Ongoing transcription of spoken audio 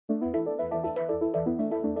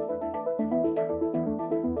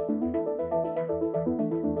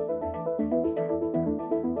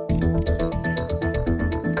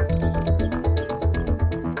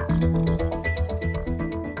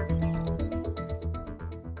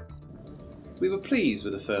We were pleased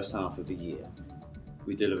with the first half of the year.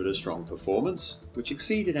 We delivered a strong performance, which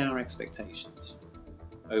exceeded our expectations.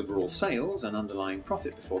 Overall sales and underlying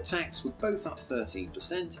profit before tax were both up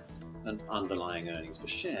 13%, and underlying earnings per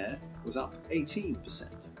share was up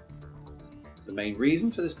 18%. The main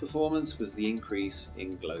reason for this performance was the increase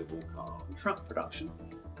in global car and truck production,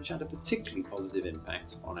 which had a particularly positive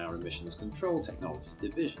impact on our emissions control technologies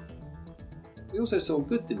division. We also saw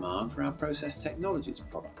good demand for our process technologies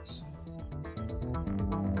products.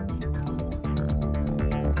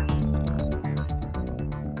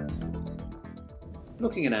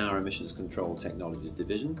 Looking at our emissions control technologies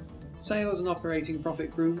division, sales and operating profit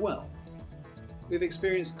grew well. We've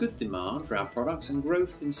experienced good demand for our products and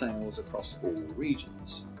growth in sales across all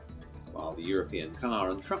regions. While the European car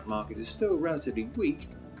and truck market is still relatively weak,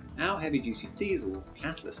 our heavy-duty diesel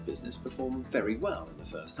catalyst business performed very well in the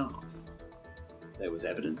first half. There was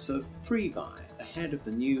evidence of pre-buy ahead of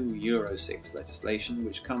the new Euro 6 legislation,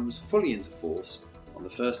 which comes fully into force on the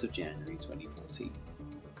 1st of January 2014.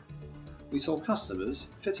 We saw customers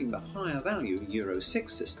fitting the higher value Euro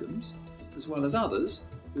 6 systems, as well as others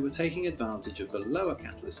who were taking advantage of the lower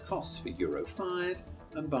catalyst costs for Euro 5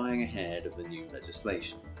 and buying ahead of the new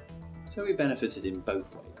legislation. So we benefited in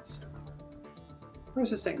both ways.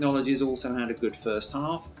 Process Technologies also had a good first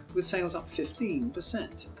half, with sales up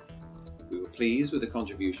 15%. We were pleased with the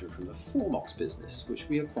contribution from the Formox business, which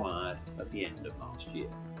we acquired at the end of last year.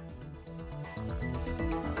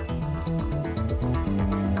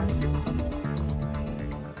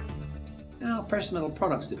 Our Precious Metal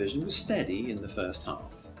Products division was steady in the first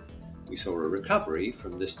half. We saw a recovery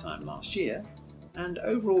from this time last year, and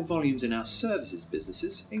overall volumes in our services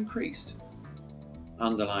businesses increased.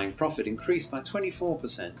 Underlying profit increased by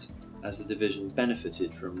 24% as the division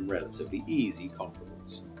benefited from relatively easy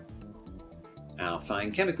comparables. Our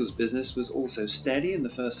fine chemicals business was also steady in the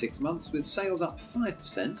first 6 months, with sales up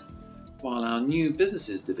 5%, while our new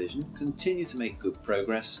businesses division continued to make good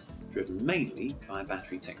progress, driven mainly by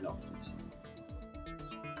battery technologies.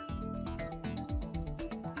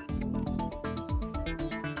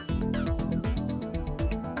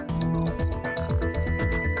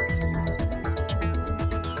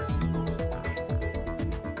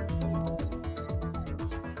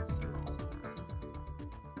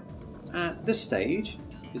 At this stage,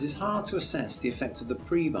 it is hard to assess the effect of the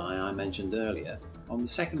pre-buy I mentioned earlier on the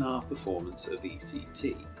second half performance of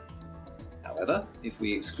ECT. However, if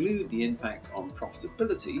we exclude the impact on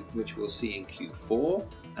profitability, which we'll see in Q4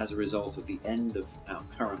 as a result of the end of our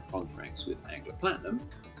current contracts with Anglo Platinum,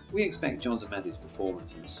 we expect Johnson Matthey's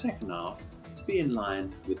performance in the second half to be in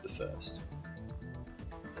line with the first.